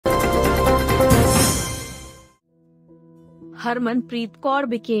Harmanpreet Kaur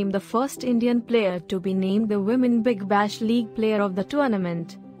became the first Indian player to be named the Women Big Bash League Player of the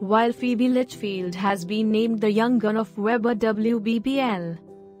tournament, while Phoebe Litchfield has been named the Young Gun of WBBL.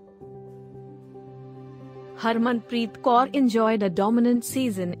 Harmanpreet Kaur enjoyed a dominant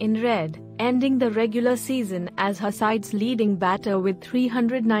season in red, ending the regular season as her side's leading batter with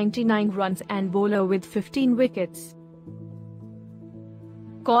 399 runs and bowler with 15 wickets.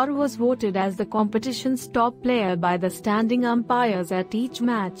 Kaur was voted as the competition's top player by the standing umpires at each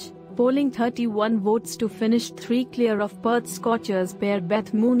match, polling 31 votes to finish 3 clear of Perth Scorchers pair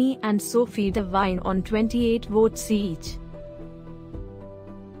Beth Mooney and Sophie Devine on 28 votes each.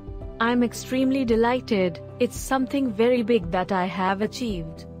 "I'm extremely delighted, it's something very big that I have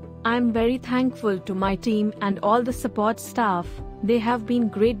achieved. I'm very thankful to my team and all the support staff, they have been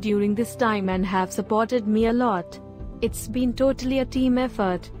great during this time and have supported me a lot. It's been totally a team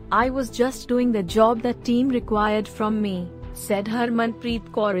effort, I was just doing the job that team required from me," said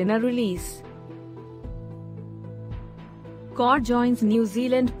Harmanpreet Kaur in a release. Kaur joins New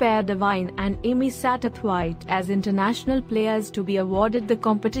Zealand pair Devine and Amy Satterthwaite as international players to be awarded the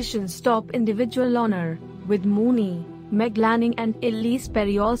competition's top individual honour, with Mooney, Meg Lanning and Elise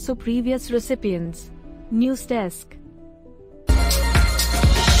Perry also previous recipients. News Desk.